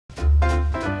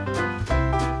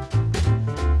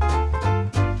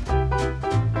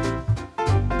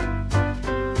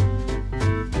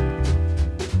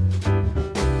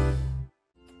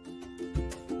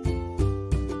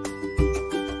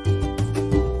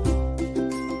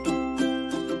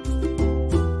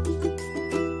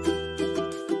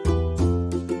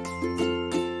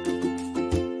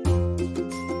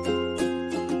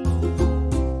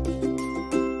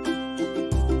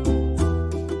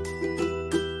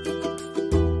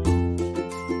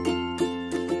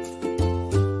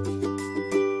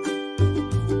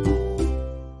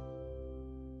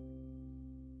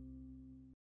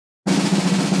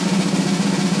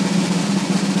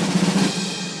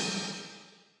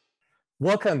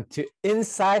Welcome to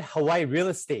Inside Hawaii Real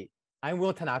Estate. I'm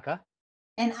Will Tanaka.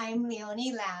 And I'm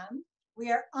Leonie Lam.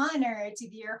 We are honored to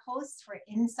be your hosts for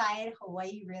Inside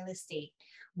Hawaii Real Estate.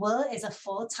 Will is a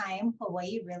full-time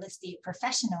Hawaii real estate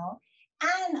professional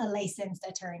and a licensed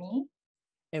attorney.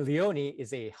 And Leonie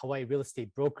is a Hawaii real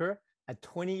estate broker, a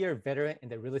 20-year veteran in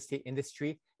the real estate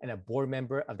industry, and a board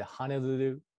member of the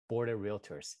Honolulu Board of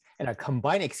Realtors. And our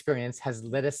combined experience has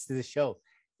led us to the show,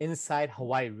 Inside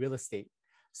Hawaii Real Estate.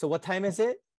 So what time is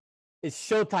it? It's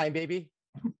showtime, baby.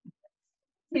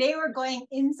 Today, we're going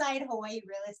inside Hawaii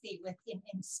real estate with an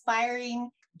inspiring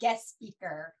guest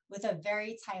speaker with a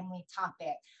very timely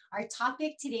topic. Our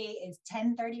topic today is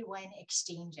 1031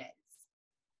 exchanges.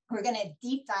 We're going to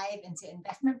deep dive into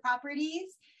investment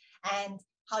properties and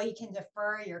how you can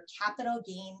defer your capital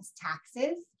gains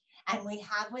taxes. And we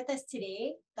have with us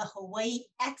today the Hawaii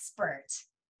expert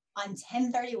on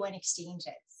 1031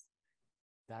 exchanges.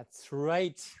 That's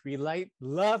right. We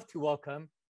love to welcome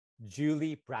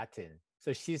Julie Bratton.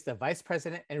 So she's the Vice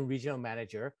President and Regional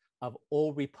Manager of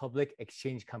Old Republic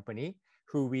Exchange Company,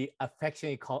 who we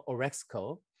affectionately call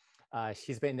Orexco.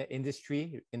 She's been in the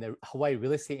industry, in the Hawaii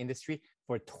real estate industry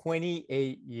for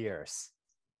 28 years.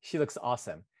 She looks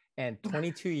awesome. And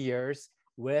 22 years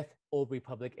with Old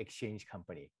Republic Exchange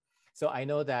Company. So I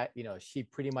know that, she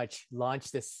pretty much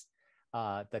launched this,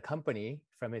 the company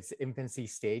from its infancy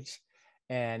stage,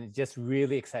 and just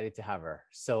really excited to have her.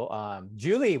 So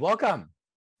Julie, welcome.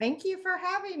 Thank you for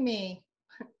having me.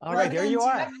 All right, there you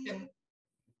are.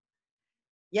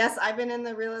 Yes, I've been in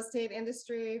the real estate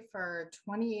industry for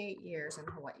 28 years in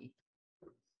Hawaii.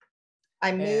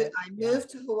 I moved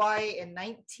to Hawaii in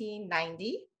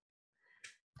 1990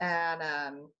 and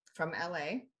from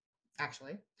LA,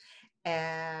 actually.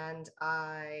 And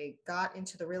I got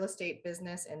into the real estate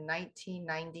business in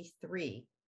 1993.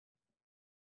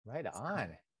 Right on.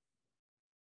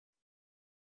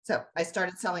 So I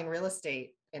started selling real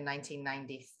estate in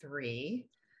 1993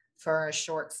 for a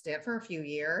short stint for a few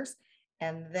years.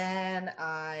 And then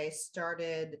I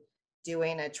started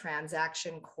doing a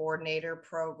transaction coordinator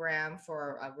program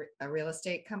for a real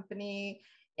estate company,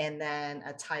 and then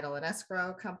a title and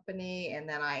escrow company. And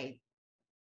then I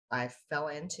fell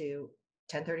into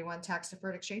 1031 tax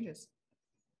deferred exchanges.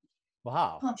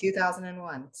 Wow.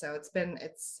 2001. So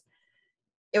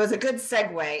it was a good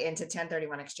segue into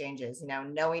 1031 exchanges,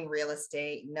 knowing real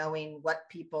estate, knowing what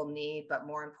people need, but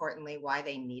more importantly, why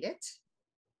they need it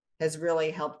has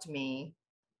really helped me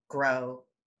grow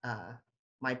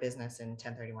my business in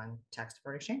 1031 tax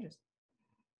deferred exchanges.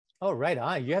 Oh, right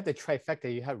on. You have the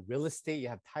trifecta. You have real estate, you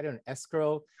have title and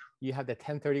escrow, you have the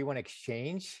 1031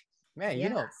 exchange. Man,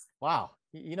 Yes. Wow,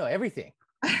 you know everything.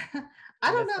 I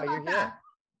don't know about that.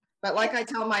 But like I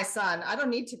tell my son, I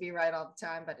don't need to be right all the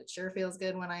time, but it sure feels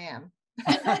good when I am.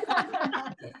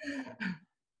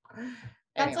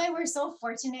 That's why we're so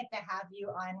fortunate to have you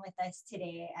on with us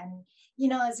today. And,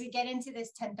 as we get into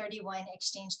this 1031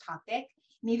 exchange topic,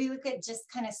 maybe we could just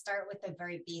kind of start with the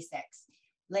very basics.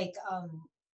 Like,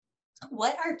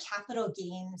 what are capital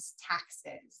gains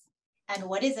taxes? And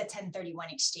what is a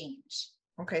 1031 exchange?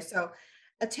 Okay, so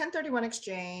a 1031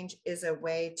 exchange is a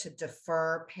way to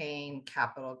defer paying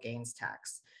capital gains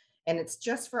tax, and it's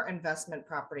just for investment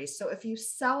properties. So if you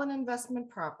sell an investment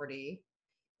property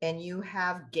and you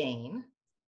have gain,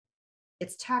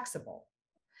 it's taxable.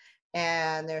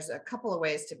 And there's a couple of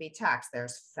ways to be taxed.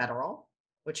 There's federal,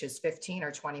 which is 15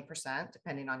 or 20%,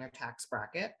 depending on your tax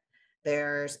bracket.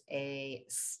 There's a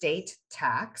state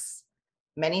tax.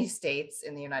 Many states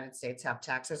in the United States have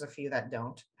tax. There's a few that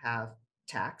don't have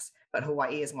tax, but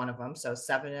Hawaii is one of them. So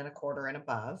 7.25% and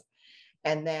above.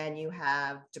 And then you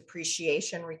have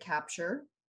depreciation recapture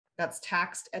that's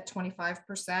taxed at 25%.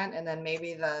 And then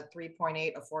maybe the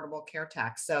 3.8 affordable care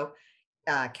tax. So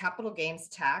capital gains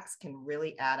tax can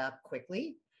really add up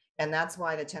quickly. And that's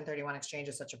why the 1031 exchange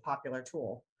is such a popular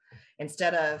tool.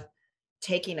 Instead of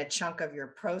taking a chunk of your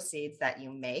proceeds that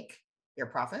you make, your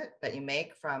profit that you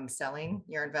make from selling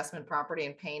your investment property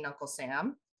and paying Uncle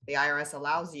Sam, the IRS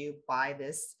allows you by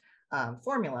this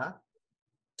formula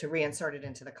to reinsert it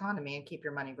into the economy and keep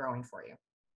your money growing for you.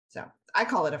 So I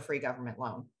call it a free government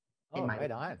loan. Right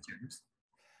on. Terms.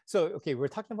 So, okay, we're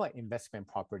talking about investment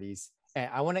properties, and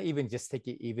I want to even just take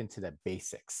it even to the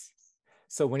basics.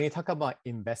 So when you talk about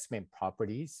investment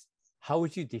properties, how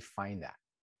would you define that?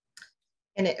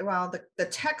 And the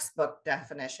textbook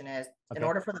definition is, in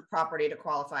order for the property to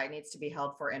qualify, it needs to be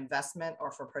held for investment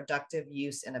or for productive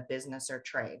use in a business or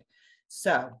trade.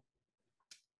 So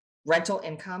rental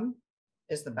income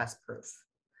is the best proof.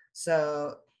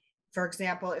 So for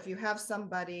example, if you have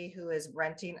somebody who is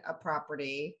renting a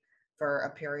property for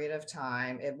a period of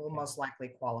time, it will most likely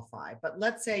qualify. But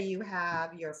let's say you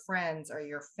have your friends or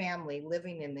your family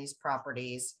living in these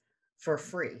properties for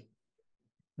free.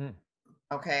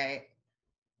 Okay.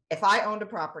 If I owned a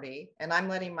property and I'm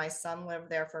letting my son live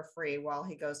there for free while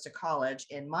he goes to college,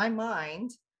 in my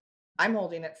mind, I'm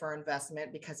holding it for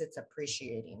investment because it's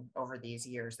appreciating over these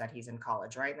years that he's in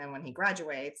college, right? And then when he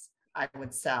graduates, I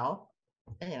would sell,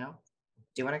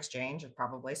 do an exchange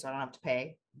probably, so I don't have to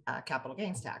pay capital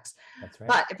gains tax. That's right.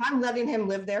 But if I'm letting him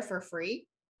live there for free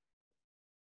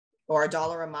or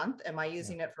 $1 a month, am I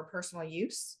using it for personal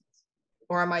use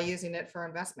or am I using it for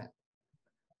investment?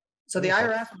 So the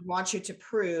IRS wants you to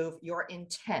prove your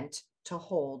intent to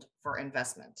hold for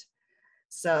investment.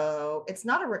 So it's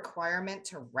not a requirement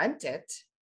to rent it,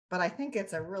 but I think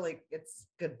it's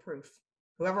good proof.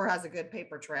 Whoever has a good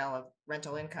paper trail of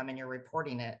rental income and you're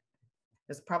reporting it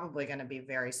is probably going to be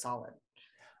very solid.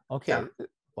 Okay. So,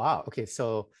 wow. Okay.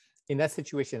 So in that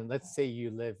situation, let's say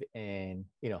you live in,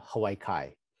 Hawaii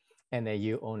Kai, and then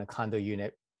you own a condo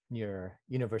unit near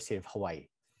University of Hawaii.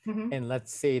 And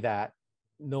let's say that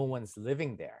no one's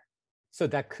living there. So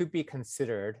that could be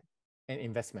considered an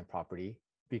investment property.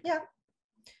 Yeah.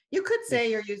 You could say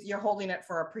you're holding it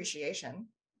for appreciation,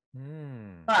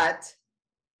 but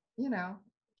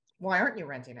why aren't you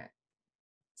renting it?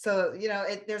 So,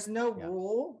 there's no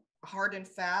rule, hard and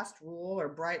fast rule or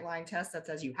bright line test that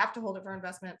says you have to hold it for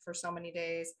investment for so many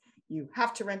days. You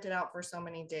have to rent it out for so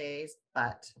many days,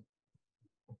 but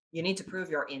you need to prove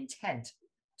your intent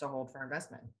to hold for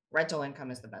investment. Rental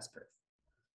income is the best proof.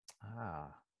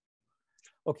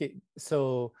 Okay.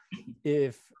 So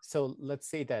let's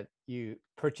say that you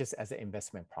purchase as an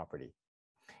investment property.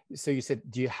 So you said,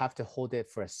 do you have to hold it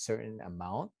for a certain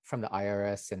amount from the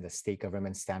IRS and the state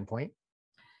government standpoint?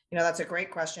 That's a great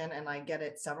question, and I get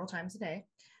it several times a day.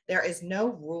 There is no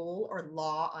rule or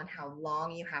law on how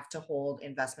long you have to hold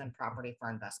investment property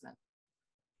for investment.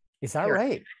 Is that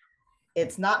right?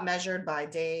 It's not measured by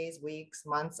days, weeks,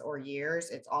 months, or years.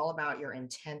 It's all about your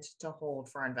intent to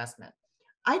hold for investment.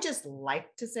 I just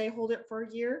like to say hold it for a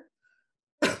year,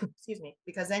 excuse me,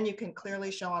 because then you can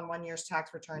clearly show on 1 year's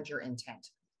tax returns your intent,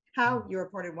 how you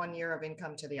reported 1 year of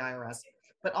income to the IRS.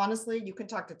 But honestly, you can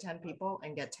talk to 10 people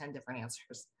and get 10 different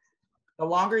answers. The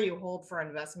longer you hold for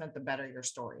investment, the better your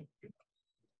story.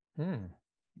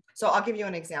 So I'll give you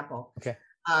an example. Okay.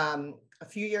 A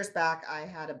few years back, I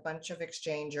had a bunch of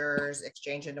exchangers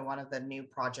exchange into one of the new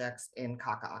projects in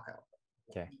Kaka'ako.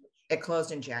 Okay. It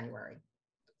closed in January.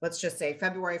 Let's just say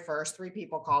February 1st, 3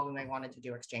 people called and they wanted to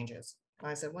do exchanges. And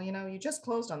I said, well, you just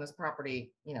closed on this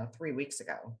property, 3 weeks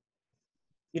ago.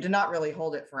 You did not really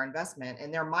hold it for investment.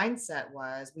 And their mindset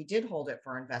was, we did hold it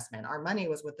for investment. Our money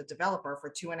was with the developer for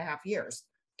 2.5 years.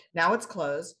 Now it's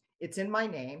closed. It's in my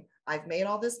name. I've made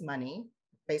all this money.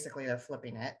 Basically, they're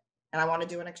flipping it. And I want to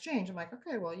do an exchange. I'm like,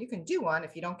 okay, well, you can do one.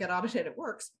 If you don't get audited, it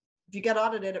works. If you get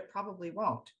audited, it probably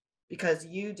won't, because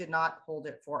you did not hold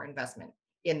it for investment.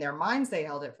 In their minds, they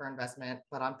held it for investment,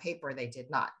 but on paper, they did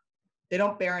not. They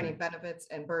don't bear any benefits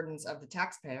and burdens of the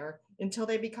taxpayer until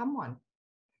they become one.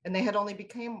 And they had only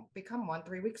become one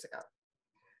 3 weeks ago.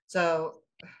 So,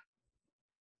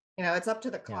 it's up to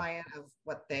the client of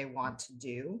what they want to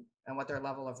do and what their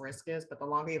level of risk is. But the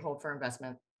longer you hold for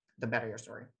investment, the better your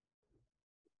story.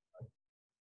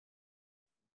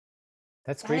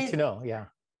 That's great to know. Yeah.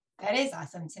 That is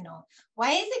awesome to know.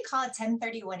 Why is it called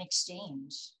 1031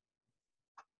 exchange?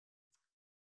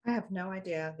 I have no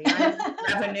idea. The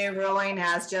IRS revenue ruling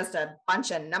has just a bunch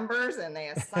of numbers and they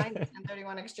assigned the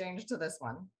 1031 exchange to this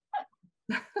one.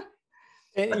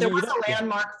 But there was a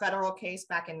landmark federal case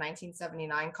back in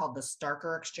 1979 called the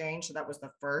Starker Exchange. So that was the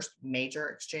first major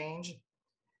exchange.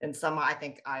 And I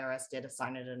think IRS did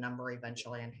assign it a number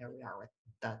eventually. And here we are with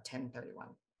the 1031.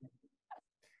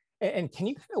 And can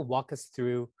you kind of walk us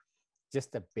through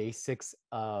just the basics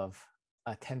of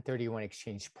a 1031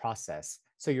 exchange process?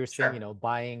 So you're saying,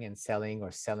 buying and selling,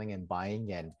 or selling and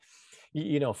buying. And,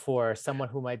 for someone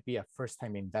who might be a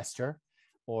first-time investor,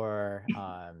 or,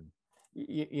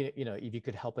 if you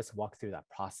could help us walk through that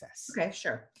process. Okay,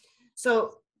 sure.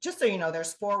 So just so you know,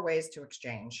 there's 4 ways to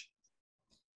exchange.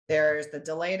 There's the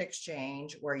delayed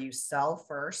exchange where you sell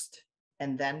first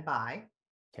and then buy.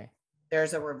 Okay.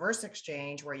 There's a reverse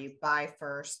exchange where you buy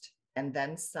first and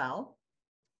then sell.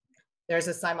 There's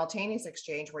a simultaneous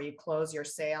exchange where you close your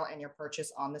sale and your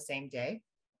purchase on the same day.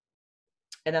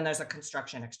 And then there's a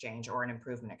construction exchange or an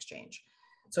improvement exchange.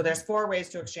 So there's 4 ways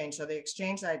to exchange. So the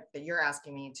exchange that you're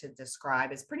asking me to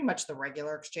describe is pretty much the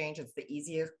regular exchange. It's the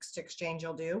easiest exchange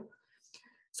you'll do.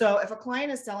 So if a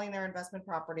client is selling their investment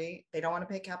property, they don't want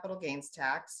to pay capital gains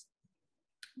tax.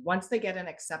 Once they get an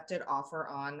accepted offer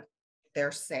on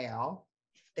their sale,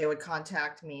 they would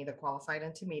contact me, the qualified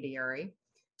intermediary,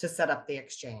 to set up the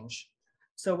exchange.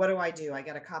 So what do? I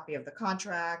get a copy of the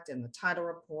contract and the title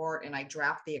report, and I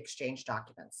draft the exchange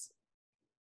documents.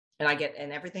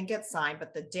 And everything gets signed,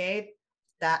 but the day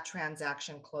that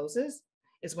transaction closes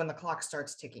is when the clock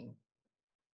starts ticking.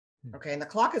 Okay, and the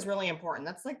clock is really important.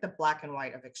 That's like the black and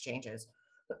white of exchanges.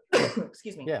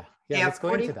 Excuse me. Yeah, let's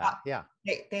go into that. Yeah.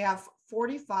 They have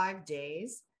 45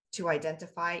 days to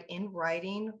identify in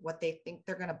writing what they think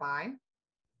they're going to buy,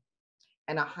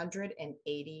 and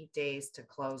 180 days to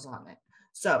close on it.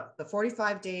 So the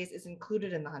 45 days is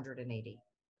included in the 180.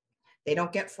 They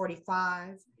don't get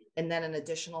 45 and then an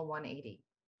additional 180.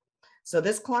 So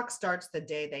this clock starts the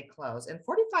day they close. And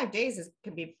 45 days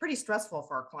can be pretty stressful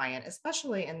for a client,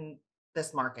 especially in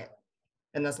this market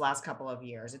in this last couple of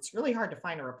years. It's really hard to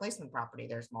find a replacement property.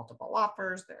 There's multiple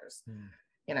offers. There's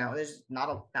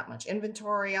not that much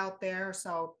inventory out there.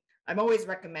 So I'm always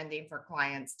recommending for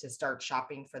clients to start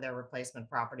shopping for their replacement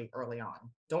property early on.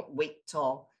 Don't wait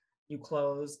till you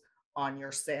close on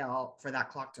your sale for that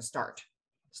clock to start.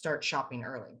 Start shopping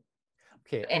early.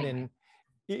 Okay. And then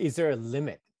is there a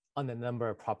limit on the number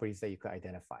of properties that you could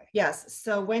identify? Yes.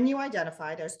 So when you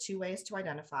identify, there's two ways to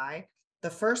identify. The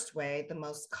first way, the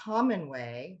most common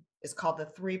way, is called the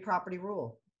 3 property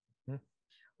rule,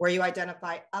 where you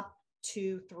identify up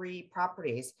to 3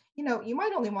 properties. You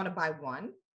might only want to buy one,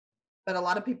 but a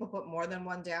lot of people put more than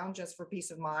one down just for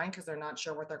peace of mind because they're not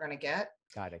sure what they're going to get.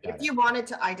 Got it. If you wanted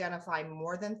to identify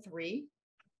more than 3,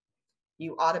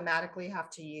 you automatically have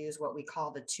to use what we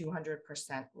call the 200%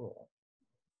 rule.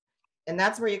 And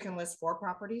that's where you can list 4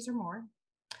 properties or more.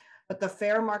 But the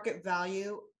fair market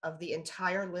value of the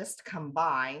entire list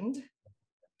combined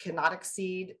cannot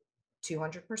exceed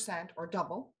 200% or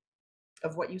double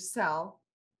of what you sell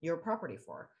your property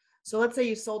for. So let's say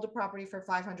you sold a property for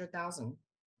 $500,000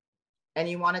 and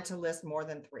you wanted to list more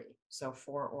than 3, so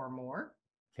 4 or more.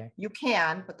 Okay. You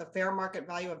can, but the fair market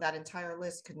value of that entire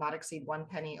list could not exceed 1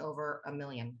 penny over $1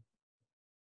 million.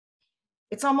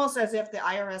 It's almost as if the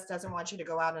IRS doesn't want you to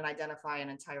go out and identify an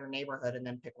entire neighborhood and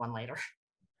then pick one later.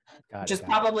 Which is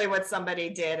probably what somebody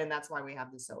did, and that's why we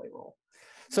have the silly rule.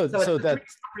 So it's the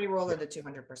property rule or the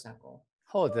 200% rule.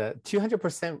 Oh, the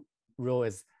 200% rule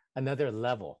is another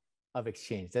level of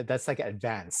exchange. That's like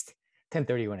advanced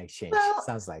 1031 exchange. Well,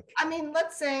 sounds like. I mean,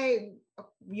 let's say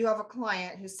you have a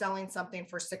client who's selling something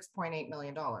for $6.8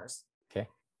 million. Okay.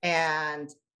 And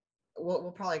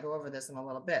we'll probably go over this in a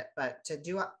little bit, but to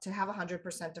have 100%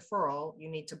 deferral, you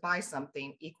need to buy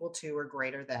something equal to or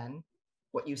greater than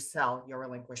what you sell your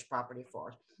relinquished property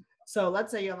for. So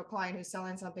let's say you have a client who's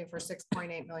selling something for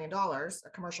 $6.8 million, a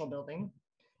commercial building,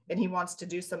 and he wants to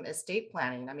do some estate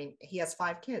planning. I mean, he has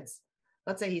 5 kids.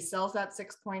 Let's say he sells that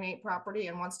 6.8 property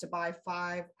and wants to buy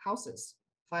 5 houses,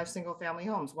 5 single family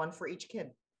homes, 1 for each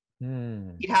kid.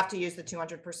 You'd have to use the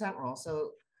 200% rule.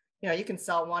 So, you can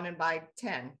sell 1 and buy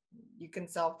 10. You can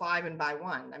sell 5 and buy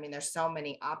 1. I mean, there's so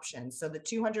many options. So the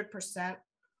 200%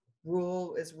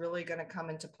 rule is really going to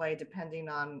come into play depending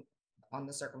on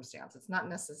the circumstance. It's not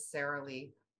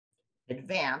necessarily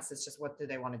advanced. It's just what do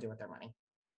they want to do with their money.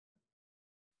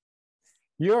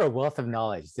 You're a wealth of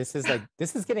knowledge. This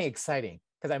is getting exciting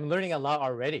because I'm learning a lot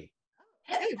already.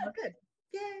 Hey, we're good.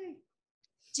 Yay.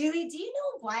 Julie, do you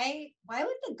know why would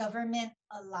the government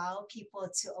allow people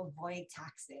to avoid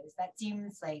taxes? That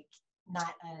seems like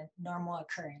not a normal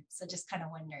occurrence. So just kind of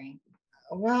wondering.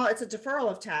 Well, it's a deferral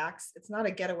of tax. It's not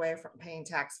a getaway from paying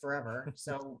tax forever.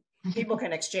 So people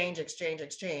can exchange,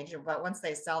 but once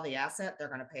they sell the asset, they're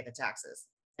going to pay the taxes.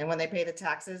 And when they pay the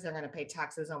taxes, they're going to pay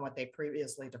taxes on what they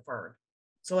previously deferred.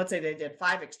 So let's say they did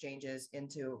 5 exchanges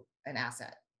into an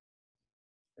asset.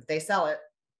 If they sell it,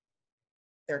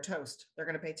 they're toast. They're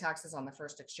going to pay taxes on the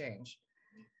first exchange.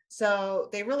 So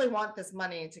they really want this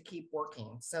money to keep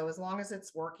working. So as long as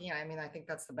it's working, I mean, I think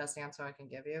that's the best answer I can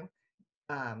give you.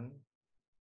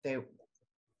 They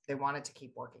want it to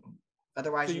keep working.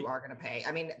 Otherwise, you are going to pay.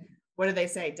 I mean, what do they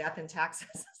say? Death and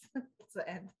taxes. It's the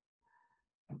end.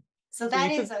 So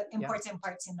that is an important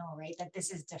part to know, right? That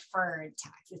this is deferred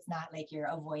tax. It's not like you're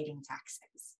avoiding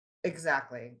taxes.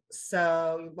 Exactly.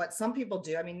 So what some people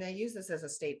do, I mean, they use this as a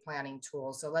estate planning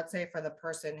tool. So let's say for the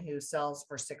person who sells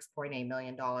for $6.8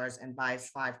 million and buys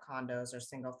 5 condos or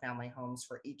single family homes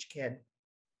for each kid,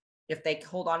 if they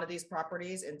hold on to these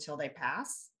properties until they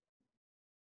pass,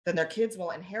 then their kids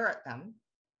will inherit them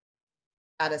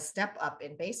at a step up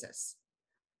in basis.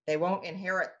 They won't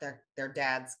inherit their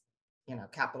dad's,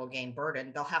 capital gain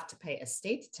burden. They'll have to pay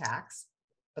estate tax,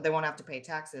 but they won't have to pay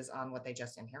taxes on what they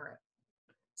just inherit.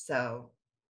 So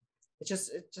it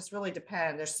just really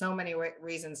depends. There's so many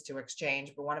reasons to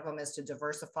exchange, but one of them is to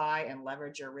diversify and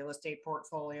leverage your real estate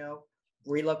portfolio,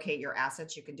 relocate your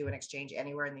assets. You can do an exchange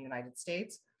anywhere in the United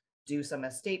States, do some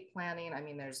estate planning. I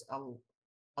mean, there's a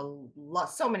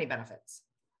lot, so many benefits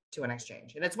to an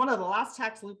exchange, and it's one of the last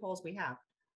tax loopholes we have.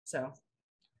 So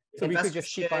we could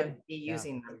just keep on be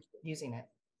using it.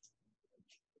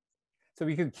 So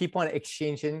we could keep on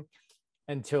exchanging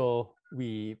until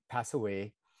we pass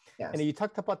away. Yes. And you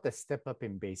talked about the step up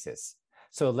in basis.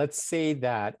 So let's say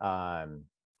that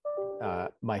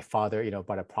my father,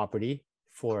 bought a property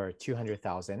for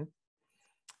 $200,000,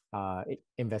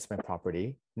 investment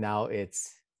property. Now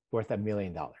it's worth $1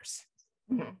 million.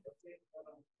 Mm-hmm.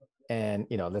 And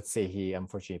let's say he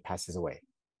unfortunately passes away.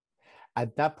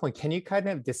 At that point, can you kind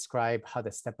of describe how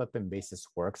the step up in basis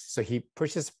works? So he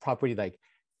purchased property like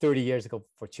 30 years ago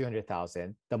for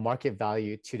 $200,000. The market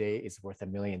value today is worth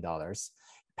 $1 million.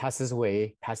 Passes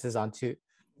away, passes on to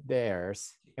the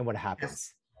heirs, and what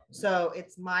happens? So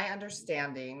it's my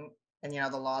understanding, and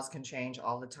the laws can change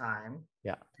all the time.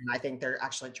 Yeah. And I think they're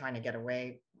actually trying to get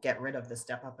rid of the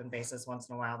step up in basis once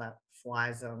in a while. That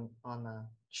flies on the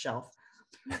shelf.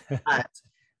 But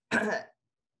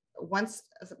once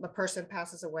the person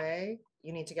passes away,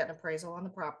 you need to get an appraisal on the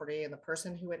property, and the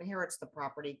person who inherits the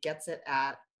property gets it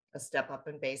at a step up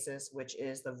in basis, which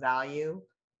is the value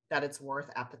that it's worth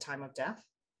at the time of death.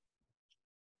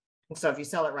 And so if you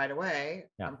sell it right away,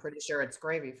 I'm pretty sure it's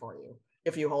gravy for you.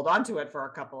 If you hold on to it for a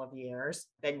couple of years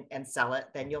and sell it,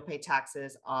 then you'll pay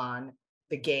taxes on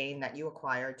the gain that you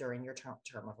acquired during your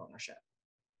term of ownership.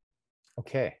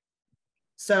 Okay.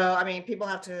 So, I mean, people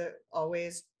have to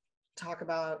always talk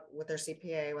about with their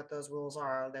CPA what those rules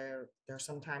are. They're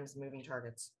sometimes moving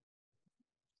targets.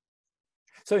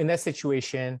 So in that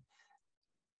situation,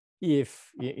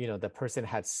 if the person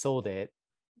had sold it,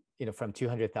 from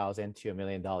 $200,000 to $1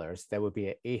 million, that would be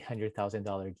an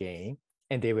 $800,000 gain,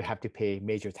 and they would have to pay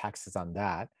major taxes on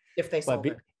that if they sold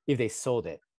it. If they sold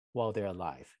it while they're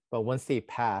alive. But once they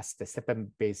pass, the step up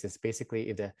basis, basically,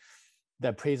 if the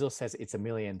appraisal says it's $1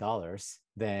 million,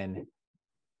 then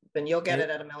you'll get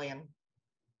it at $1 million.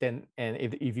 Then and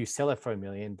if you sell it for $1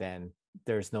 million, then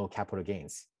there's no capital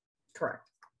gains. Correct.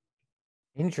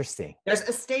 Interesting. There's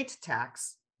estate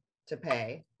tax to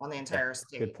pay on the entire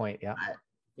estate. Good point. Yeah.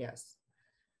 Yes.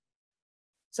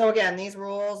 So again, these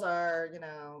rules are,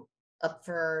 up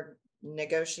for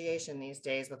negotiation these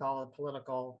days with all the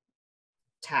political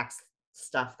tax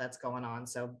stuff that's going on.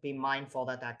 So be mindful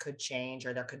that could change,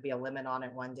 or there could be a limit on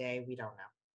it one day. We don't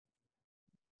know.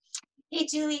 Hey,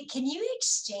 Julie, can you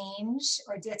exchange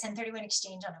or do a 1031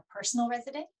 exchange on a personal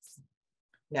residence?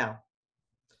 No.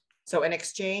 So an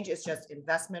exchange is just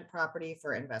investment property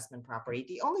for investment property.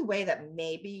 The only way that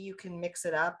maybe you can mix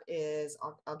it up is,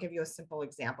 I'll give you a simple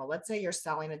example. Let's say you're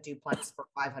selling a duplex for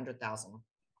 $500,000.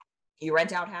 You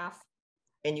rent out half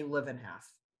and you live in half.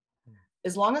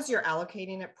 As long as you're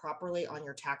allocating it properly on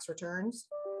your tax returns,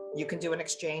 you can do an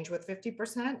exchange with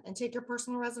 50% and take your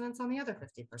personal residence on the other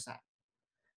 50%.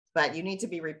 But you need to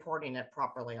be reporting it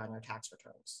properly on your tax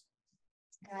returns.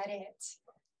 Got it.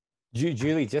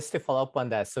 Julie, just to follow up on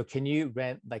that, so can you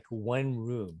rent like one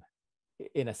room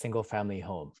in a single family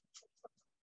home?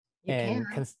 You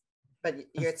can, but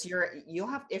you'll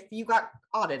have, if you got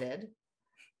audited,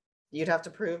 you'd have to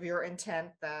prove your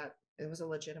intent that it was a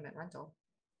legitimate rental.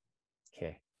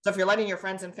 Okay. So if you're letting your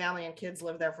friends and family and kids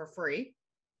live there for free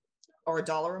or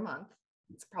 $1 a month,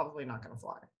 it's probably not going to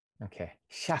fly. Okay.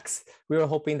 Shucks. We were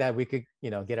hoping that we could,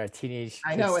 get our teenage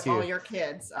I know, with all your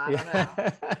kids. I don't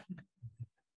know.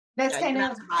 That's kind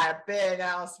of buy a big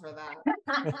house for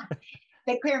that.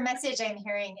 The clear message I'm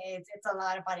hearing is it's a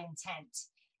lot about intent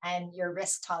and your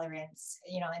risk tolerance,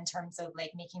 in terms of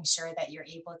like making sure that you're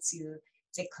able to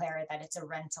declare that it's a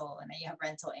rental and that you have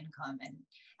rental income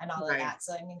and all of that.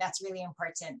 So, I mean, that's really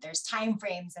important. There's time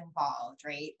frames involved,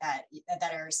 right?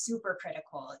 That are super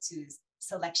critical to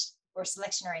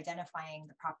selection or identifying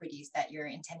the properties that you're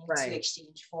intending to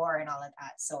exchange for and all of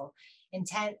that. So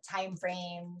intent, time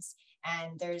frames,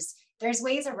 and there's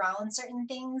ways around certain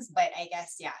things, but I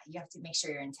guess, you have to make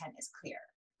sure your intent is clear.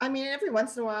 I mean, every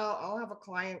once in a while, I'll have a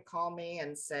client call me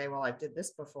and say, well, I did this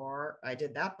before, I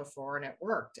did that before, and it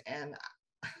worked. And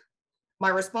my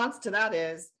response to that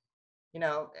is,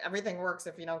 everything works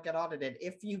if you don't get audited.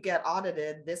 If you get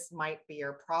audited, this might be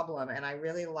your problem. And I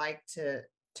really like to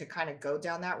kind of go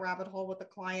down that rabbit hole with the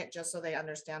client, just so they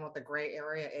understand what the gray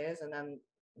area is. And then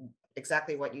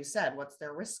exactly what you said, what's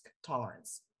their risk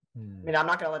tolerance? I mean, I'm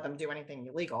not going to let them do anything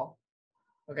illegal.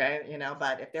 Okay.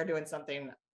 But if they're doing something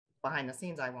behind the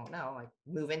scenes, I won't know, like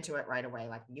move into it right away.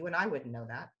 Like you and I wouldn't know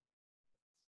that.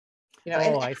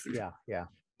 I see. Yeah.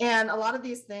 And a lot of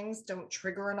these things don't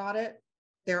trigger an audit.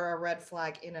 They're a red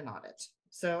flag in an audit.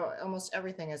 So almost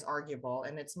everything is arguable.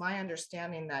 And it's my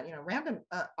understanding that, random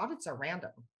audits are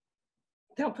random.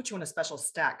 They don't put you in a special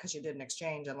stack because you did an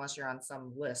exchange unless you're on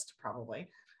some list probably,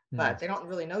 but they don't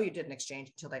really know you did an exchange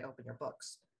until they open your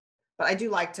books. But I do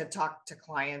like to talk to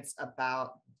clients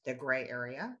about the gray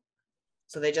area.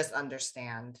 So they just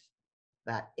understand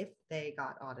that if they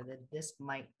got audited, this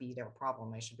might be their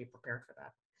problem. They should be prepared for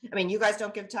that. I mean, you guys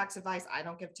don't give tax advice. I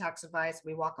don't give tax advice.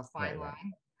 We walk a fine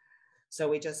line. So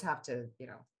we just have to,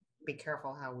 be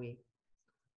careful how we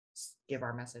give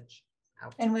our message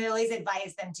out. And we always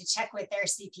advise them to check with their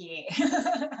CPA.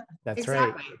 That's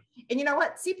exactly. right. And you know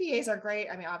what? CPAs are great.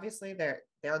 I mean, obviously they're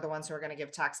the ones who are going to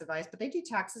give tax advice, but they do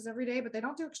taxes every day, but they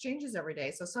don't do exchanges every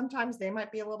day. So sometimes they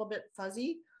might be a little bit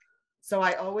fuzzy. So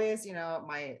I always,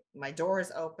 my door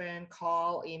is open,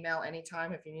 call, email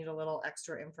anytime if you need a little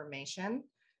extra information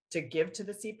to give to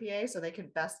the CPA so they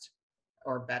can best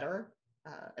or better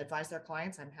advise their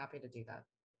clients. I'm happy to do that.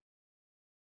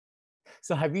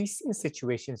 So have you seen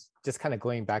situations, just kind of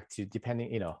going back to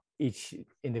depending, each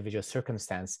individual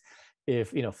circumstance,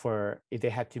 if they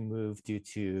had to move due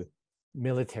to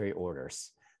military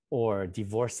orders or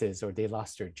divorces or they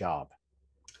lost their job?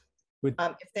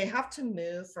 If they have to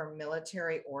move for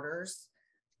military orders,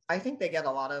 I think they get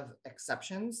a lot of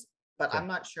exceptions, but I'm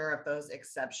not sure if those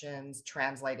exceptions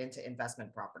translate into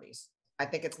investment properties. I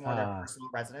think it's more their personal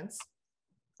residence.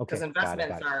 Because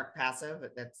investments are passive.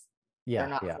 They're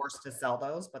not forced to sell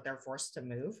those, but they're forced to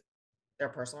move their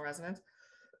personal residence.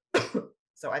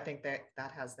 So I think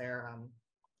that has their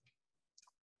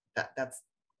that's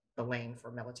the lane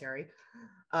for military.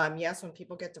 Yes, when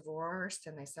people get divorced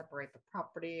and they separate the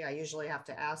property, I usually have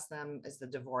to ask them, is the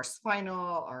divorce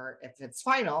final? Or if it's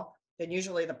final, then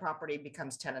usually the property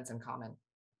becomes tenants in common.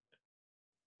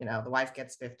 The wife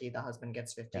gets 50, the husband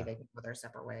gets 50, they can go their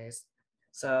separate ways.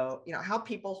 So, how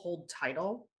people hold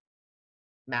title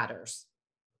matters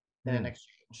in an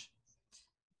exchange.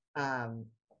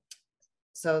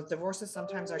 So divorces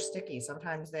sometimes are sticky.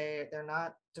 Sometimes they're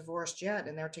not divorced yet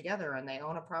and they're together and they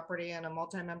own a property in a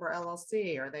multi-member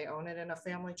LLC or they own it in a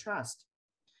family trust.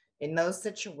 In those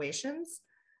situations,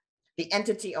 the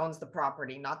entity owns the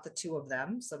property, not the two of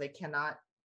them. So they cannot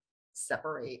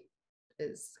separate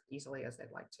as easily as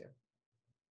they'd like to.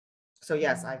 So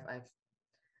yes,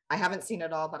 I haven't seen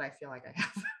it all, but I feel like I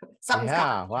have.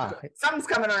 Something's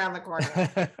coming around the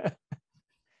corner.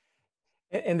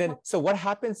 And then, so what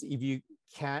happens if you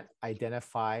can't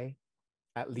identify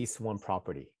at least one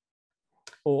property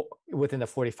or within the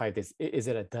 45 days? Is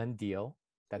it a done deal?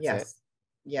 That's it?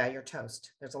 Yeah, you're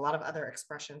toast. There's a lot of other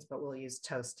expressions, but we'll use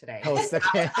toast today. Toast,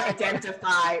 okay.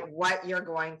 Identify what you're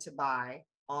going to buy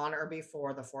on or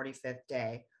before the 45th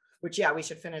day, which, we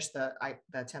should finish the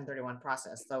 1031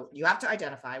 process. So you have to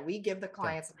identify. We give the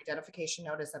clients an identification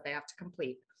notice that they have to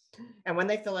complete. And when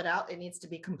they fill it out, it needs to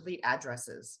be complete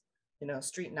addresses,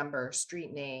 street number,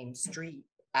 street name, street,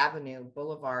 avenue,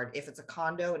 boulevard. If it's a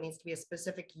condo, it needs to be a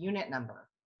specific unit number,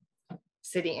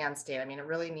 city and state. I mean, it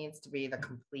really needs to be the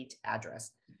complete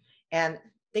address. And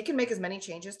they can make as many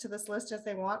changes to this list as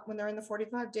they want when they're in the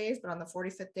 45 days, but on the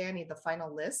 45th day, I need the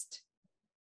final list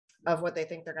of what they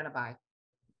think they're going to buy.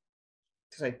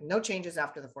 So no changes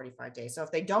after the 45 days. So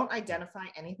if they don't identify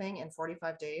anything in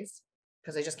 45 days,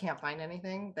 because they just can't find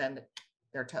anything, then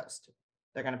they're toast.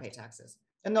 They're going to pay taxes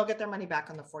and they'll get their money back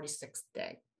on the 46th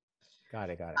day. Got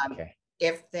it. Okay.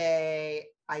 If they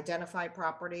identify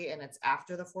property and it's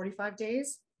after the 45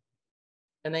 days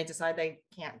and they decide they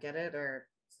can't get it or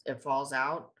it falls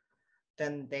out,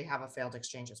 then they have a failed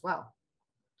exchange as well.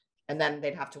 And then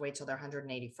they'd have to wait till their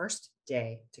 181st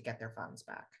day to get their funds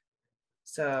back.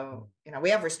 So, we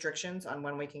have restrictions on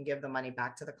when we can give the money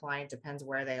back to the client. Depends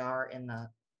where they are in the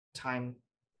timeline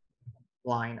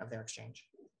of their exchange.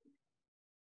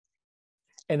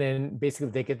 And then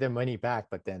basically they get their money back,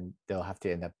 but then they'll have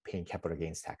to end up paying capital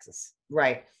gains taxes.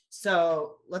 Right.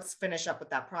 So let's finish up with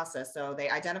that process. So they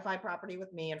identify property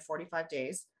with me in 45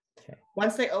 days. Okay.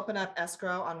 Once they open up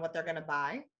escrow on what they're going to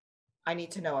buy, I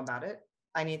need to know about it.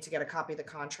 I need to get a copy of the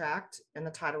contract and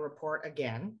the title report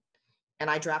again. And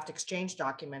I draft exchange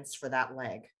documents for that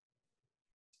leg.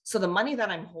 So the money that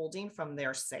I'm holding from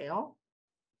their sale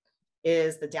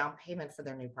is the down payment for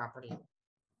their new property.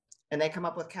 And they come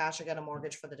up with cash or get a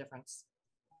mortgage for the difference.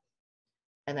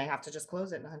 And they have to just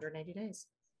close it in 180 days.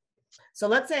 So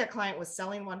let's say a client was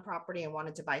selling one property and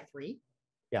wanted to buy three.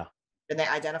 Yeah. And they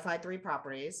identified three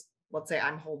properties. Let's say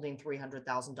I'm holding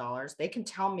 $300,000. They can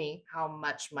tell me how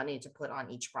much money to put on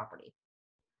each property.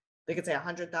 They could say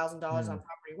 $100,000 on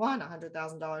property one,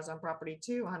 $100,000 on property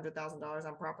two, $100,000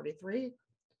 on property three.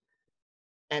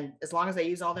 And as long as they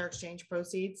use all their exchange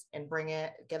proceeds and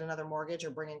get another mortgage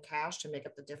or bring in cash to make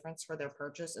up the difference for their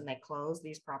purchase, and they close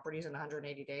these properties in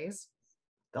 180 days,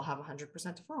 they'll have 100%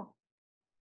 deferral.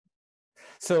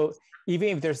 So even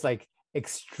if there's like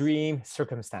extreme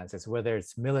circumstances, whether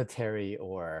it's military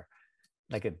or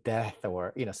like a death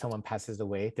or, someone passes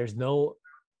away, there's no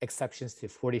exceptions to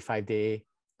 45-day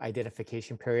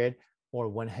identification period or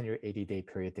 180-day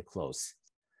period to close.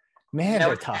 Man, No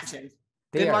they're tough. exceptions.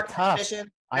 They Good are market tough. conditions,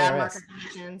 bad IRS. market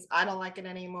conditions. I don't like it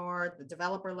anymore. The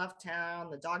developer left town.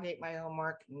 The dog ate my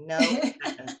homework. No,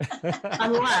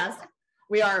 unless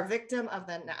we are a victim of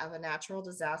a natural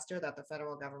disaster that the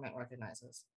federal government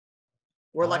recognizes.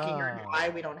 We're lucky here in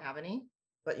Hawaii, we don't have any,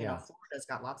 but Yeah. Florida's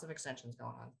got lots of extensions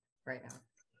going on right now.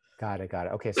 Got it.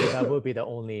 Okay, so that would be the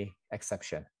only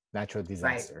exception, natural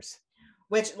disasters. Right.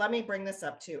 Which, let me bring this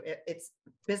up too. It's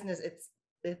business.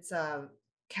 It's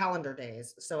calendar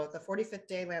days. So if the 45th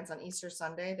day lands on Easter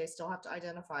Sunday, they still have to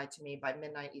identify to me by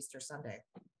midnight Easter Sunday.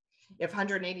 If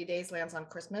 180 days lands on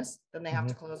Christmas, then they have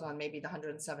to close on maybe the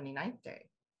 179th day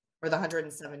or the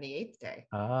 178th day.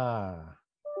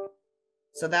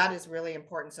 So that is really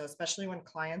important. So especially when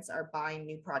clients are buying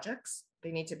new projects,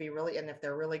 they need to be really, and if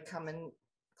they're really coming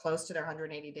close to their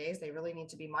 180 days, they really need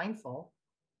to be mindful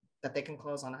that they can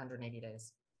close on 180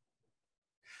 days.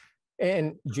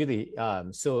 And Julie,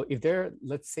 so if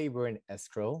let's say we're in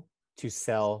escrow to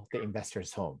sell the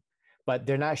investor's home, but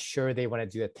they're not sure they want to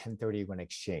do a 1031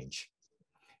 exchange,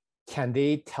 can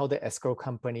they tell the escrow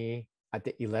company at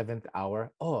the 11th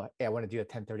hour, oh, I want to do a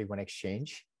 1031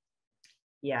 exchange?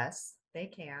 Yes, they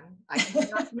can. I can do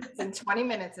documents in 20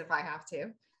 minutes if I have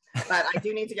to, but I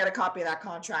do need to get a copy of that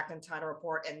contract and title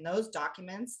report, and those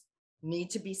documents need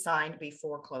to be signed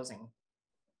before closing.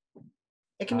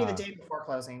 It can be the day before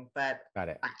closing, but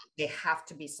they have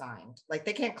to be signed. Like,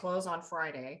 they can't close on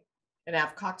Friday and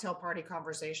have cocktail party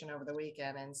conversation over the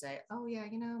weekend and say, oh yeah,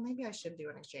 maybe I should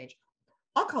do an exchange.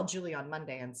 I'll call Julie on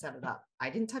Monday and set it up. I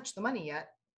didn't touch the money yet.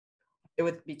 It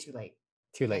would be too late.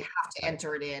 Too late. They have to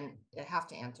enter it in. They have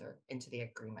to enter into the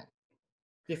agreement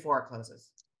before it closes.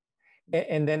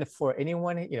 And then for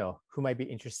anyone, who might be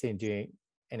interested in doing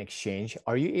an exchange,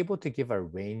 are you able to give a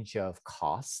range of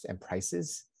costs and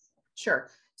prices? Sure.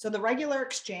 So the regular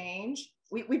exchange,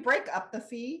 we break up the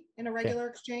fee in a regular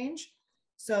exchange.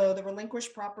 So the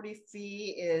relinquished property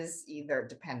fee is either,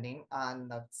 depending on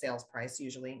the sales price,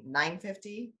 usually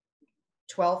 $950,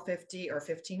 $1,250, or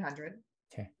 $1,500.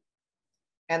 Okay.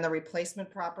 And the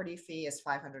replacement property fee is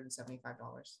 $575.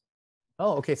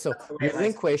 Oh, okay. So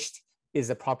relinquished is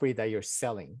a property that you're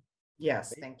selling.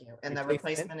 Yes, thank you. And the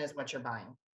replacement is what you're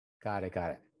buying. Got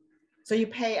it. So you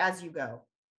pay as you go.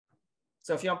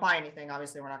 So if you don't buy anything,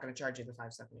 obviously we're not going to charge you the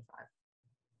 $575.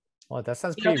 Well, that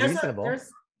sounds pretty reasonable.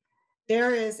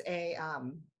 There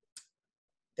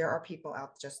are people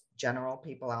just general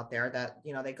people out there that,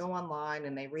 they go online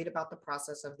and they read about the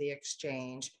process of the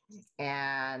exchange,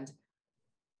 and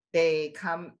they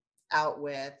come out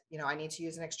with, I need to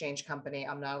use an exchange company.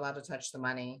 I'm not allowed to touch the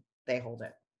money. They hold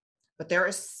it. But there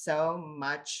is so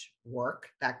much work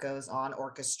that goes on,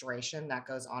 orchestration that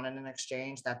goes on in an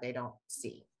exchange that they don't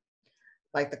see.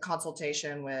 Like the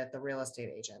consultation with the real estate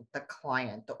agent, the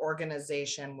client, the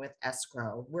organization with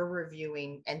escrow. We're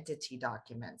reviewing entity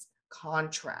documents,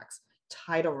 contracts,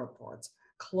 title reports,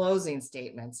 closing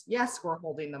statements. Yes, we're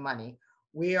holding the money.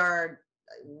 We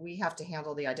have to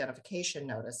handle the identification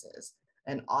notices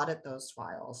and audit those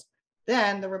files.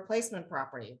 Then the replacement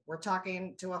property, we're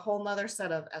talking to a whole nother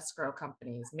set of escrow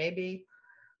companies, maybe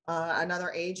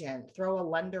another agent, throw a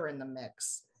lender in the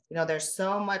mix. There's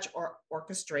so much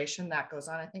orchestration that goes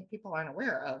on. I think people aren't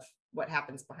aware of what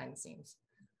happens behind the scenes.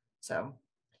 So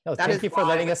thank you for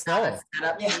letting us know.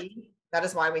 That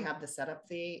is why we have the setup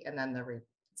fee, and then the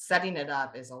setting it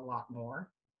up is a lot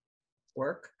more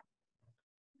work.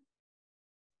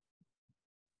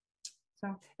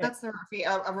 So that's the fee.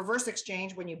 A reverse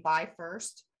exchange, when you buy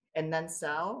first and then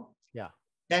sell,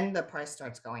 then the price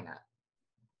starts going up.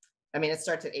 I mean, it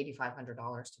starts at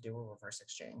 $8,500 to do a reverse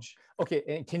exchange. Okay,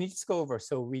 and can you just go over?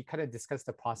 So we kind of discussed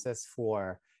the process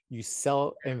for you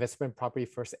sell investment property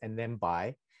first and then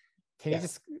buy. Can you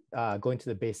just go into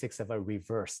the basics of a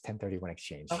reverse 1031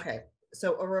 exchange? Okay,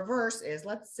 so a reverse is,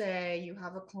 let's say you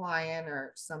have a client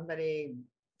or somebody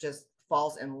just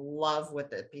falls in love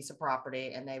with a piece of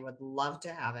property and they would love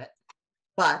to have it,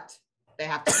 but they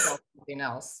have to sell something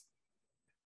else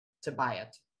to buy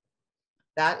it.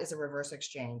 That is a reverse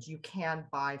exchange. You can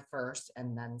buy first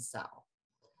and then sell.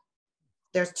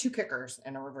 There's two kickers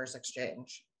in a reverse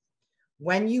exchange.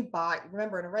 When you buy,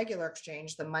 remember, in a regular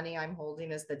exchange, the money I'm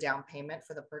holding is the down payment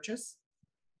for the purchase.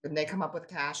 And they come up with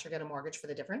cash or get a mortgage for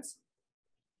the difference.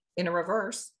 In a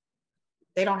reverse,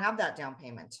 they don't have that down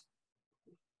payment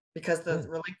because the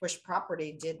relinquished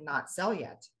property did not sell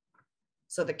yet.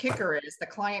 So the kicker is the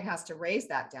client has to raise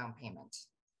that down payment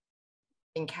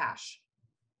in cash.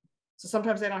 So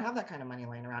sometimes they don't have that kind of money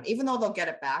laying around, even though they'll get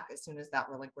it back as soon as that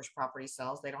relinquished property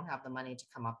sells, they don't have the money to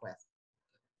come up with.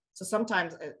 So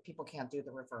sometimes people can't do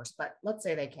the reverse, but let's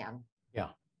say they can. Yeah.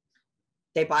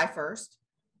 They buy first.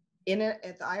 In it,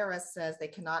 the IRS says they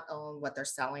cannot own what they're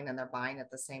selling and they're buying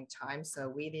at the same time. So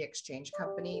we, the exchange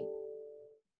company,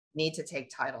 need to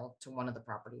take title to one of the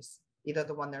properties, either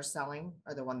the one they're selling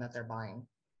or the one that they're buying.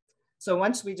 So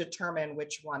once we determine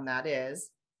which one that is,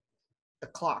 the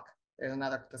clock, there's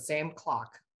the same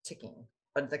clock ticking,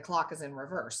 but the clock is in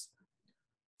reverse.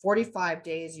 45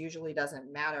 days usually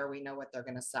doesn't matter. We know what they're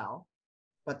going to sell,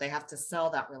 but they have to sell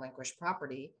that relinquished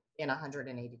property in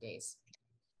 180 days.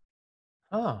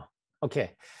 Oh,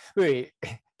 okay. Wait,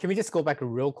 can we just go back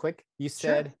real quick? You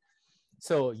said, Sure.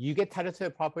 So you get title to the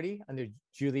property under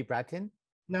Julie Bratton?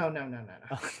 No.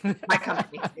 My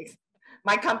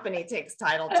company takes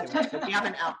title to it. So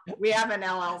we have an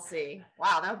LLC.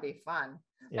 Wow, that would be fun.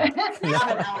 Yeah. We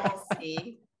have an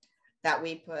LLC that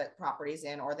we put properties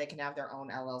in, or they can have their own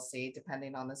LLC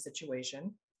depending on the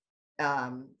situation,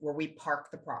 where we park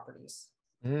the properties.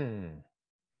 And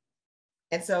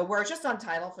so we're just on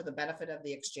title for the benefit of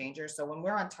the exchanger. So when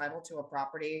we're on title to a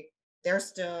property, they're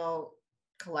still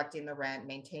collecting the rent,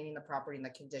 maintaining the property in the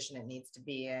condition it needs to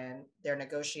be in. They're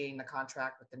negotiating the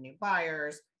contract with the new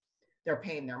buyers. They're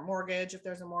paying their mortgage if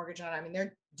there's a mortgage on it. I mean,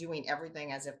 they're doing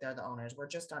everything as if they're the owners. We're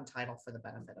just on title for the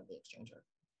benefit of the exchanger.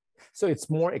 So it's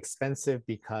more expensive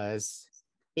because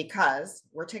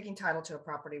we're taking title to a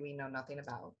property we know nothing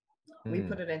about. We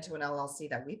put it into an LLC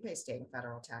that we pay state and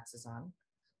federal taxes on.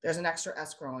 There's an extra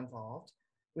escrow involved.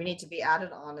 We need to be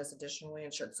added on as additionally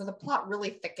insured. So the plot really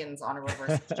thickens on a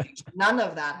reverse exchange. None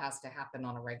of that has to happen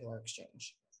on a regular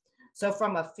exchange. So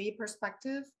from a fee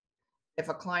perspective, if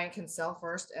a client can sell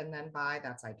first and then buy,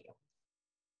 that's ideal.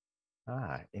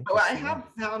 So I have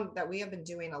found that we have been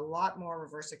doing a lot more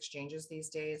reverse exchanges these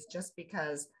days, just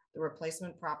because the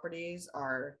replacement properties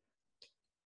are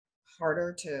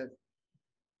harder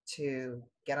to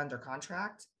get under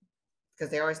contract,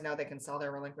 because they always know they can sell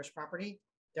their relinquished property.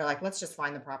 They're like, let's just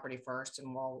find the property first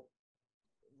and we'll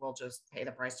just pay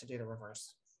the price to do the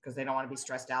reverse, because they don't want to be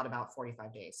stressed out about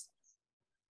 45 days.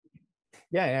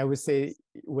 Yeah, and I would say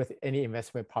with any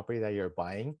investment property that you're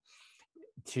buying,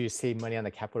 to save money on the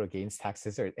capital gains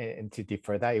taxes and to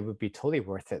defer that, it would be totally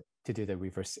worth it to do the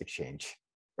reverse exchange.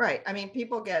 Right. I mean,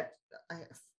 people get,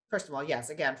 first of all, yes,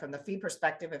 again, from the fee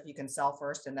perspective, if you can sell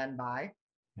first and then buy,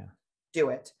 do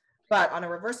it. But on a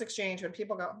reverse exchange, when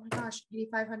people go, oh my gosh,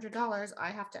 $8,500, I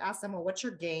have to ask them, well, what's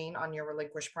your gain on your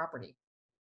relinquished property?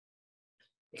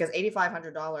 Because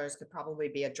 $8,500 could probably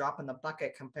be a drop in the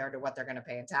bucket compared to what they're going to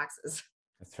pay in taxes.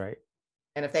 That's right.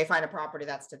 And if they find a property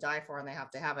that's to die for and they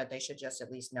have to have it, they should just at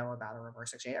least know about a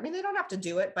reverse exchange. I mean, they don't have to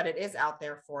do it, but it is out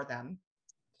there for them.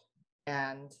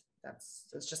 And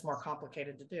it's just more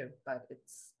complicated to do, but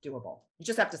it's doable. You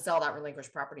just have to sell that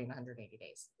relinquished property in 180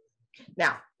 days.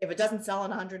 Now, if it doesn't sell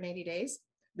in 180 days,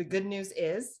 the good news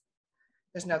is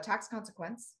there's no tax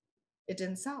consequence. It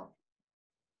didn't sell.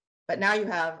 But now you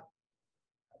have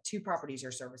 2 properties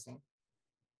you're servicing.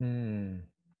 And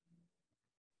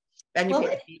you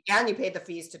pay the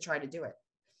fees to try to do it.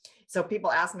 So people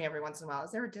ask me every once in a while,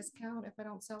 is there a discount if I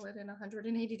don't sell it in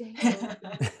 180 days?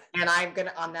 And I'm going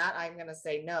to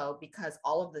say no, because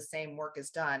all of the same work is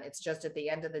done. It's just at the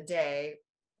end of the day,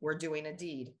 we're doing a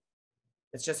deed.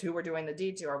 It's just who we're doing the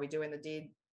deed to. Are we doing the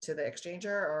deed to the exchanger,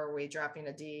 or are we drafting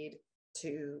a deed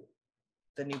to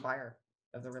the new buyer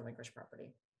of the relinquished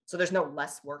property? So there's no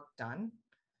less work done.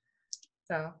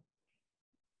 So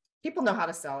people know how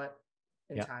to sell it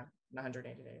in time, in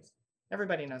 180 days.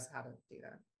 Everybody knows how to do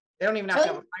that. They don't even have to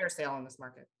have a fire sale in this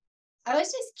market. I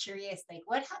was just curious, like,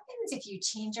 what happens if you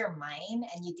change your mind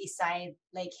and you decide,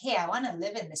 like, hey, I want to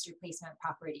live in this replacement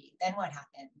property? Then what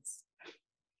happens?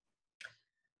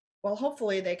 Well,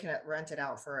 hopefully they can rent it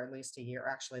out for at least a year.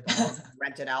 Actually, the longer you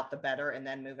rent it out, the better, and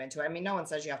then move into it. I mean, no one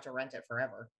says you have to rent it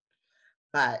forever,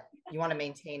 but you want to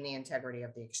maintain the integrity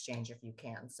of the exchange if you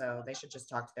can. So they should just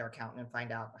talk to their accountant and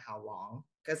find out how long.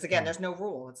 Because again, there's no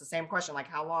rule. It's the same question, like,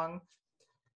 how long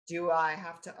do I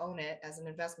have to own it as an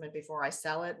investment before I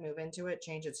sell it, move into it,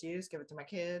 change its use, give it to my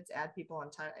kids, add people on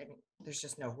time? I mean, there's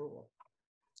just no rule.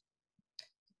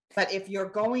 But if you're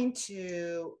going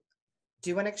to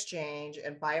do an exchange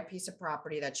and buy a piece of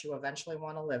property that you eventually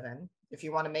want to live in, if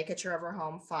you want to make it your ever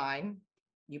home, fine,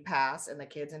 you pass and the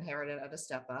kids inherit it at a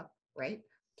step up, right?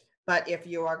 But if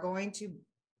you are going to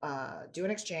do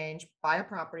an exchange, buy a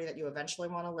property that you eventually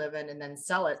want to live in, and then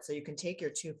sell it so you can take your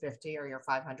 250 or your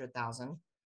 500,000.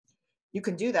 You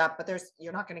can do that, but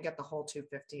you're not going to get the whole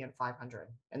 250 and 500,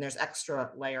 and there's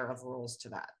extra layer of rules to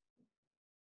that.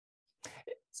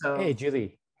 So, hey,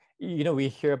 Julie, we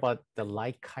hear about the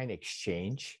like-kind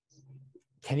exchange.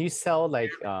 Can you sell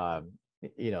like a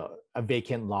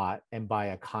vacant lot and buy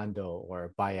a condo,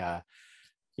 or buy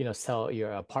sell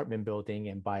your apartment building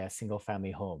and buy a single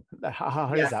family home? How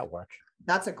does yes, that work?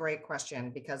 that's a great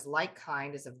question, because like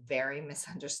kind is a very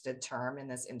misunderstood term in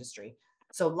this industry.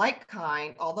 So like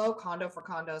kind, although condo for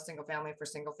condo, single family for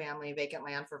single family, vacant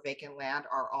land for vacant land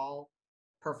are all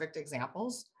perfect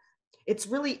examples, it's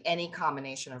really any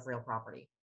combination of real property.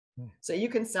 So you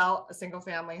can sell a single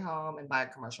family home and buy a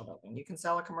commercial building. You can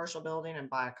sell a commercial building and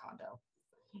buy a condo.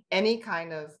 Any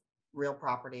kind of real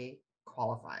property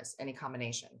qualifies, any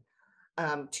combination.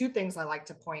 Two things I like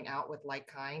to point out with like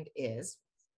kind is,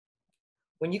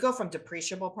 when you go from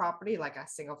depreciable property, like a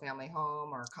single family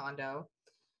home or a condo,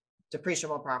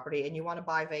 depreciable property, and you want to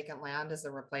buy vacant land as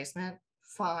a replacement,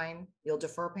 fine. You'll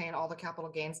defer paying all the capital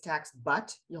gains tax,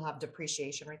 but you'll have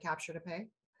depreciation recapture to pay,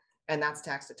 and that's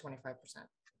taxed at 25%.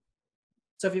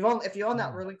 So if you own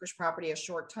that relinquished property a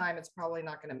short time, it's probably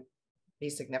not going to be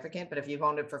significant, but if you've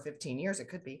owned it for 15 years, it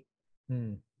could be.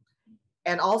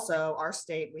 And also, our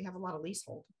state, we have a lot of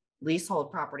leasehold.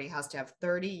 Leasehold property has to have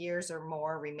 30 years or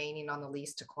more remaining on the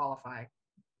lease to qualify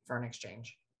for an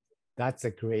exchange. That's a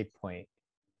great point.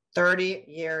 30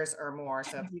 years or more.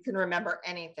 So if you can remember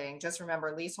anything, just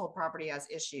remember leasehold property has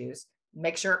issues.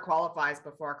 Make sure it qualifies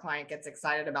before a client gets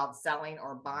excited about selling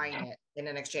or buying it in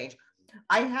an exchange.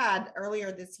 I had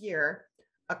earlier this year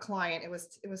a client, it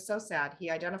was so sad.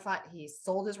 He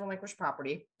sold his relinquished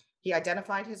property. He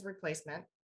identified his replacement.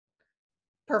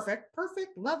 Perfect,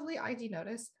 lovely ID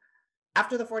notice.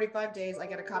 After the 45 days, I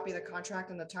get a copy of the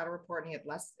contract and the title report, and it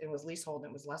was leasehold,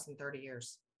 and it was less than 30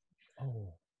 years.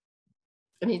 Oh.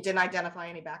 And he didn't identify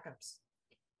any backups.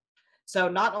 So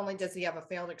not only does he have a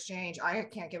failed exchange, I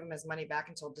can't give him his money back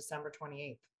until December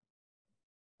 28th.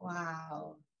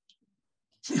 Wow.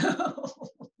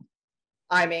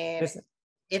 I mean,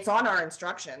 it's on our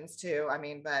instructions too.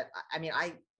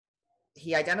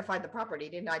 He identified the property,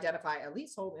 didn't identify a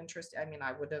leasehold interest. I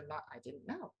didn't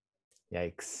know.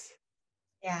 Yikes.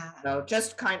 Yeah. So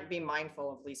just kind of be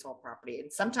mindful of leasehold property.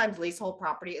 And sometimes leasehold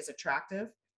property is attractive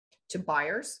to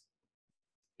buyers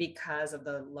because of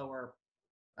the lower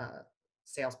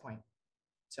sales point.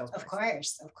 Of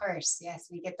course. Yes,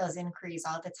 we get those inquiries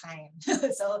all the time.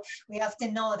 So we have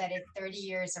to know that it's 30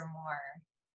 years or more.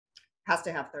 Has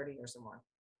to have 30 years or more.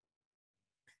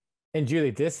 And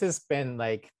Julie, this has been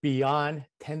like beyond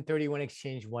 1031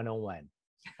 exchange 101.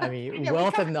 I mean,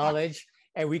 wealth of knowledge,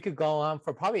 and we could go on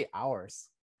for probably hours.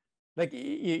 Like,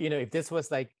 if this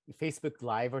was like Facebook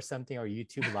Live or something, or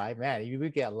YouTube Live, man, you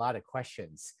would get a lot of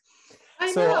questions.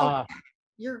 I know.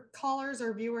 Your callers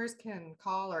or viewers can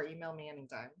call or email me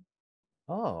anytime.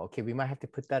 Oh, okay. We might have to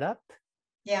put that up.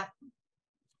 Yeah.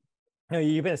 No,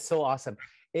 you've been so awesome.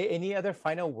 Any other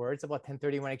final words about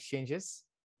 1031 exchanges?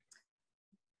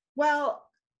 Well,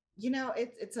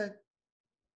 it's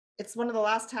one of the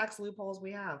last tax loopholes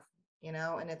we have,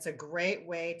 and it's a great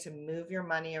way to move your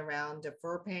money around,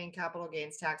 defer paying capital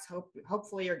gains tax.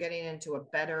 Hopefully you're getting into a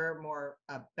better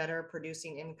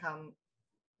producing income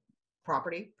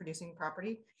producing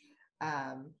property.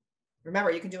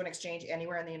 Remember, you can do an exchange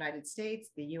anywhere in the United States,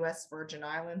 the US Virgin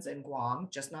Islands, and Guam,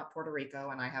 just not Puerto Rico,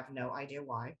 and I have no idea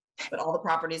why, but all the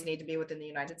properties need to be within the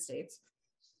United States.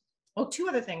 Oh, two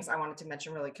other things I wanted to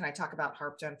mention really. Can I talk about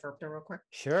HARPTA and FERPTA real quick?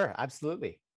 Sure,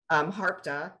 absolutely.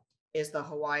 HARPTA is the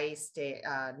Hawaii state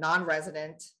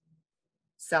non-residents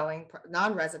selling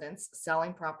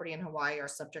property in Hawaii are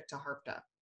subject to HARPTA,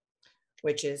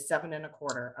 which is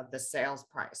 7.25% of the sales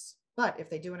price. But if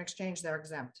they do an exchange, they're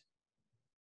exempt.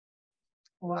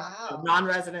 Wow.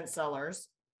 Non-resident sellers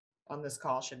on this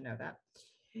call should know that.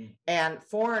 And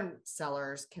foreign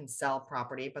sellers can sell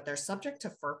property, but they're subject to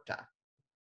FERPTA.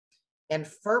 And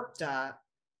FERPTA,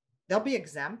 they'll be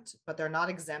exempt, but they're not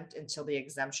exempt until the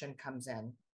exemption comes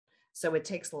in. So it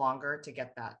takes longer to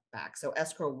get that back. So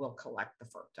escrow will collect the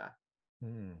FERPTA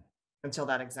until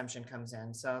that exemption comes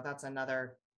in. So that's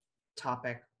another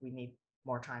topic we need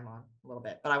more time on a little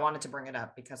bit. But I wanted to bring it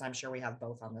up because I'm sure we have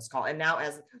both on this call. And now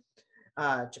as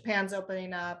Japan's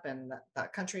opening up and the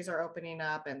countries are opening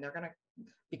up, and they're going to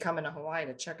be coming to Hawaii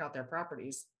to check out their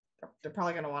properties, they're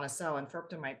probably going to want to sell, and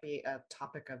FERPTA might be a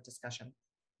topic of discussion.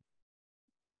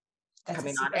 That's a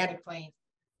super good point.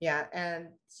 Yeah, and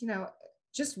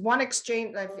just one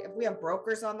exchange. If we have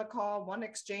brokers on the call, one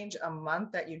exchange a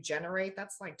month that you generate,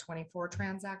 that's like 24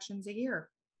 transactions a year.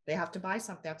 They have to buy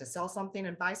something, they have to sell something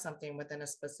and buy something within a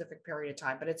specific period of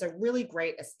time. But it's a really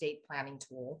great estate planning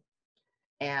tool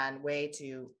and way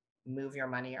to move your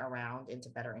money around into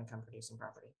better income producing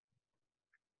property.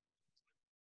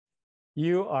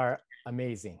 You are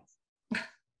amazing.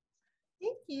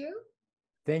 Thank you.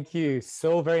 Thank you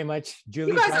so very much,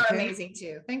 Julie. You guys Bratton, are amazing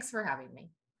too. Thanks for having me.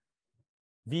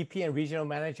 VP and Regional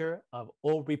Manager of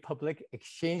Old Republic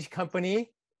Exchange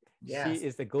Company. Yes. She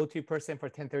is the go-to person for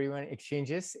 1031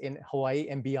 exchanges in Hawaii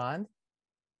and beyond.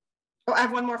 Oh, I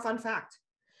have one more fun fact.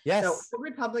 Yes. So Old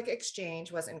Republic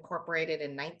Exchange was incorporated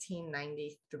in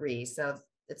 1993. So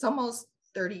it's almost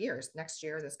 30 years. Next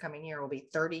year, this coming year will be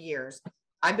 30 years.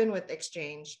 I've been with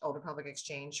Exchange, Old Republic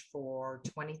Exchange, for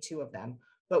 22 of them.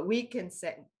 But we can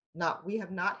say we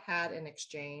have not had an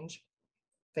exchange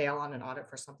fail on an audit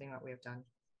for something that we have done.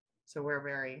 So we're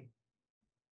very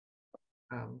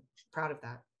proud of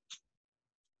that.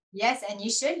 Yes, and you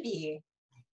should be.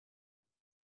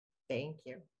 Thank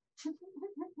you.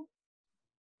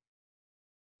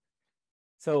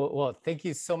 So, well, thank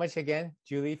you so much again,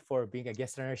 Julie, for being a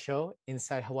guest on our show,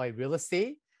 Inside Hawaii Real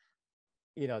Estate.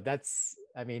 You know, that's,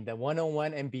 I mean, the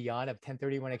 101 and beyond of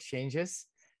 1031 exchanges.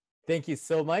 Thank you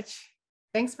so much.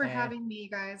 Thanks for having me,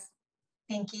 guys.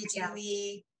 Thank you,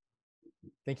 Julie.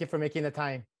 Thank you for making the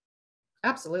time.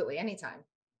 Absolutely, anytime.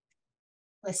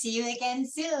 We'll see you again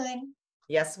soon.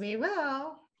 Yes, we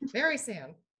will. Very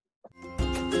soon.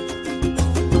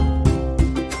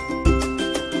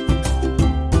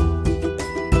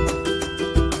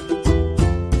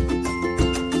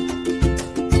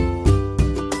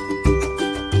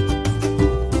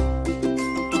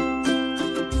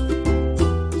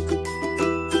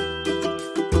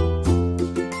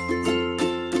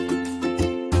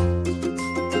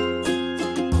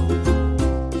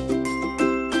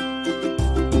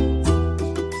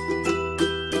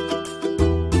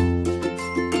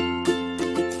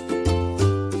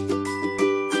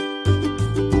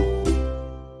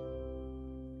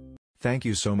 Thank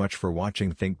you so much for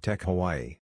watching ThinkTech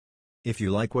Hawaii. If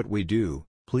you like what we do,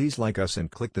 please like us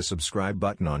and click the subscribe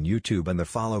button on YouTube and the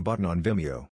follow button on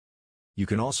Vimeo. You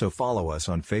can also follow us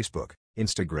on Facebook,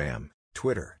 Instagram,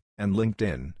 Twitter, and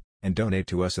LinkedIn, and donate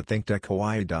to us at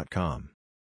thinktechhawaii.com.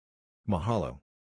 Mahalo.